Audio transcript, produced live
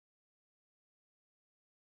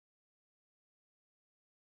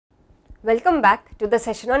Welcome back to the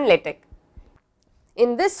session on LaTeX.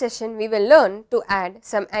 In this session, we will learn to add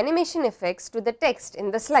some animation effects to the text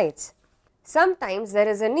in the slides. Sometimes there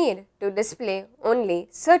is a need to display only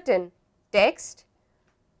certain text,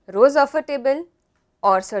 rows of a table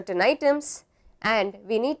or certain items, and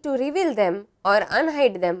we need to reveal them or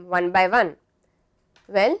unhide them one by one.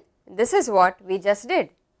 Well, this is what we just did.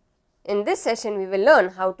 In this session, we will learn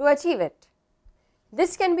how to achieve it.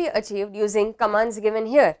 This can be achieved using commands given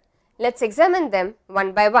here. Let's examine them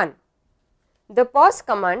one by one. The pause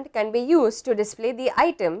command can be used to display the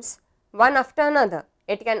items one after another.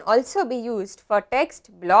 It can also be used for text,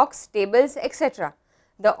 blocks, tables, etc.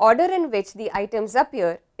 The order in which the items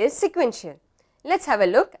appear is sequential. Let's have a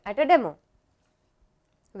look at a demo.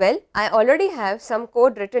 Well, I already have some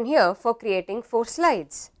code written here for creating 4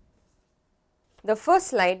 slides. The first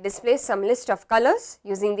slide displays some list of colors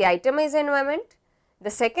using the itemize environment. The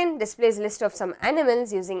second displays list of some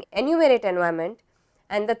animals using enumerate environment,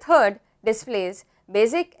 and the third displays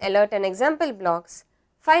basic, alert and example blocks.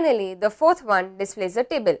 Finally, the fourth one displays a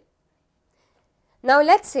table. Now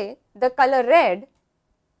let's say the color red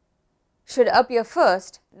should appear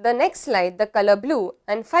first, the next slide the color blue,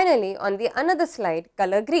 and finally on the another slide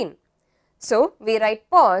color green. So we write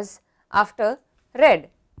pause after red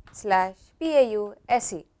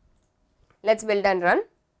 /pause. Let's build and run.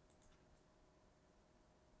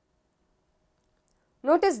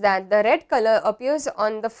 Notice that the red color appears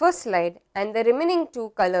on the first slide and the remaining 2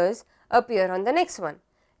 colors appear on the next one.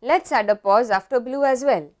 Let's add a pause after blue as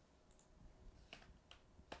well.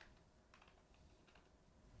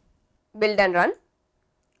 Build and run.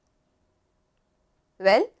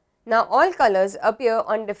 Well, now all colors appear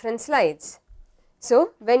on different slides.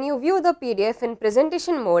 So, when you view the PDF in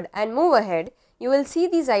presentation mode and move ahead, you will see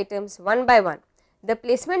these items one by one. The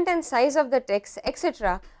placement and size of the text,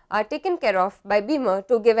 etc. are taken care of by Beamer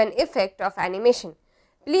to give an effect of animation.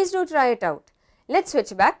 Please do try it out. Let's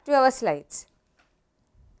switch back to our slides.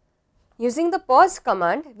 Using the pause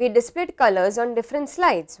command, we displayed colors on different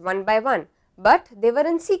slides one by one, but they were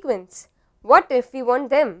in sequence. What if we want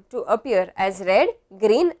them to appear as red,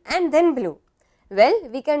 green and then blue? Well,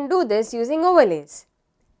 we can do this using overlays.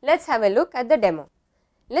 Let's have a look at the demo.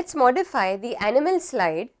 Let's modify the animal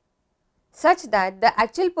slide such that the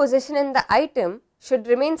actual position in the item should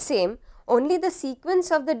remain same, only the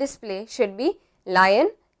sequence of the display should be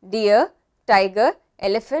lion, deer, tiger,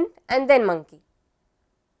 elephant and then monkey.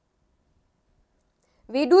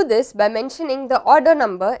 We do this by mentioning the order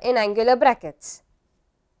number in angular brackets.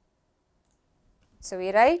 So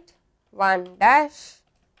we write 1 dash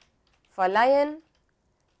for lion,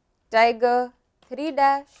 tiger 3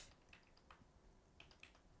 dash,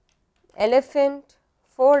 elephant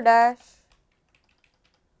 4 dash,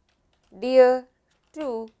 deer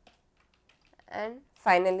 2 and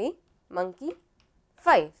finally monkey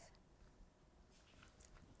 5.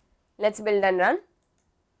 Let's build and run.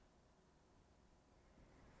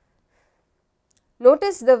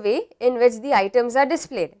 Notice the way in which the items are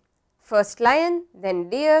displayed. First lion, then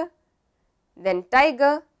deer, then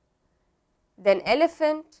tiger, then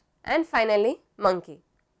elephant and finally monkey.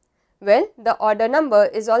 Well, the order number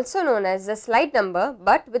is also known as the slide number,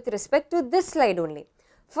 but with respect to this slide only.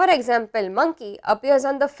 For example, monkey appears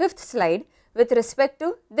on the 5th slide with respect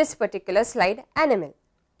to this particular slide animal.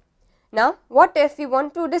 Now, what if we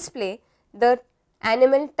want to display the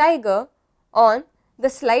animal tiger on the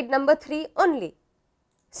slide number 3 only?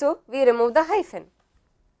 So, we remove the hyphen.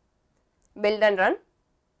 Build and run.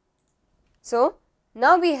 So,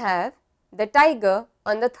 now we have the tiger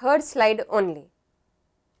on the 3rd slide only.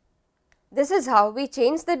 This is how we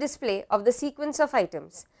change the display of the sequence of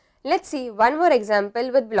items. Let's see one more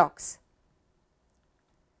example with blocks.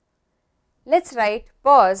 Let's write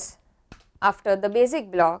pause after the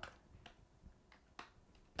basic block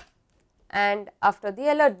and after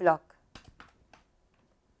the alert block.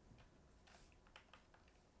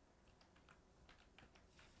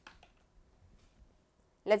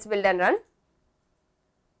 Let's build and run.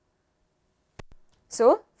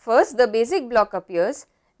 So, first the basic block appears,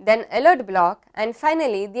 then alert block and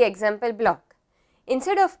finally the example block.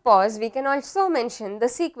 Instead of pause, we can also mention the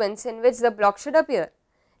sequence in which the block should appear.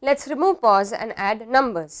 Let's remove pause and add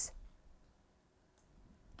numbers.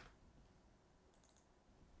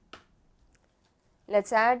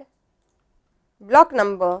 Let's add block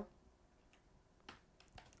number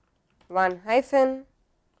 1 hyphen,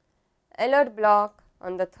 alert block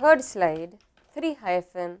on the 3rd slide 3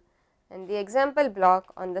 hyphen and the example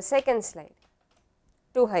block on the 2nd slide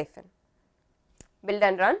 2 hyphen. Build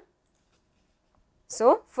and run.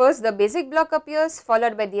 So, first the basic block appears,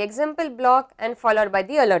 followed by the example block and followed by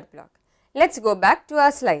the alert block. Let's go back to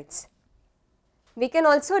our slides. We can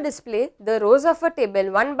also display the rows of a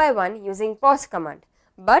table one by one using pause command,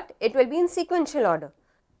 but it will be in sequential order.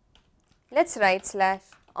 Let's write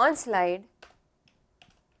 /onSlide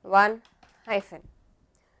 1 hyphen.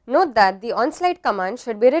 Note that the onSlide command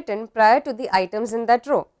should be written prior to the items in that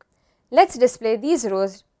row. Let's display these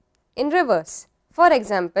rows in reverse. For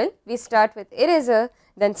example, we start with eraser,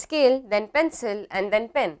 then scale, then pencil and then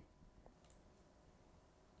pen.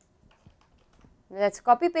 Let's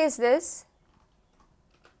copy paste this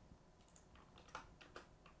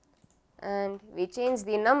and we change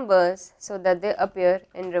the numbers so that they appear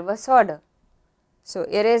in reverse order. So,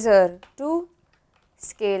 eraser 2,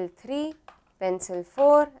 scale 3, pencil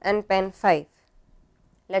 4 and pen 5.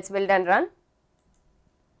 Let's build and run.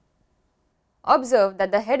 Observe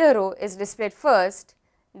that the header row is displayed first,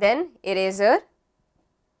 then eraser,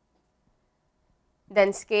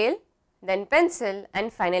 then scale, then pencil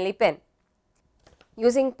and finally pen.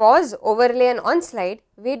 Using pause, overlay and onSlide,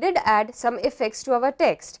 we did add some effects to our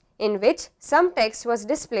text, in which some text was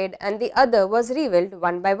displayed and the other was revealed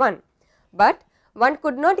one by one. But one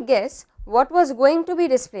could not guess what was going to be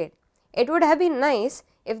displayed. It would have been nice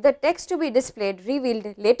if the text to be displayed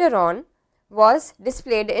revealed later on was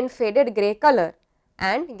displayed in faded grey color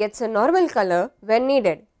and gets a normal color when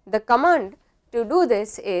needed. The command to do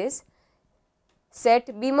this is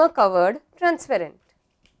set beamer covered transparent.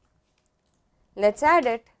 Let's add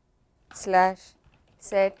it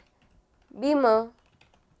 /set beamer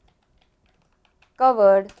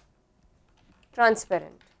covered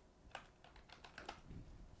transparent.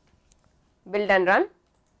 Build and run.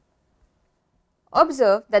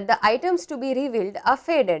 Observe that the items to be revealed are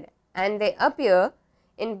faded and they appear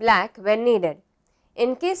in black when needed.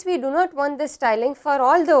 In case we do not want this styling for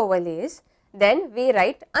all the overlays, then we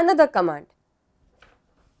write another command.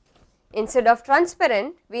 Instead of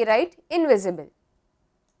transparent, we write invisible.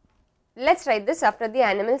 Let's write this after the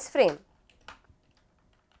animal's frame.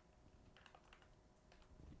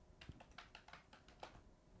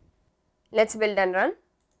 Let's build and run.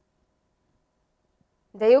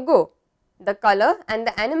 There you go. The color and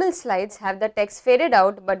the animal slides have the text faded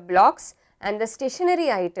out, but blocks and the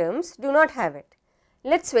stationary items do not have it.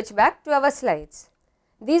 Let's switch back to our slides.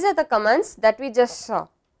 These are the commands that we just saw.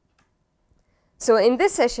 So in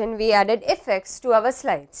this session, we added effects to our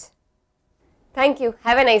slides. Thank you.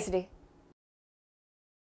 Have a nice day.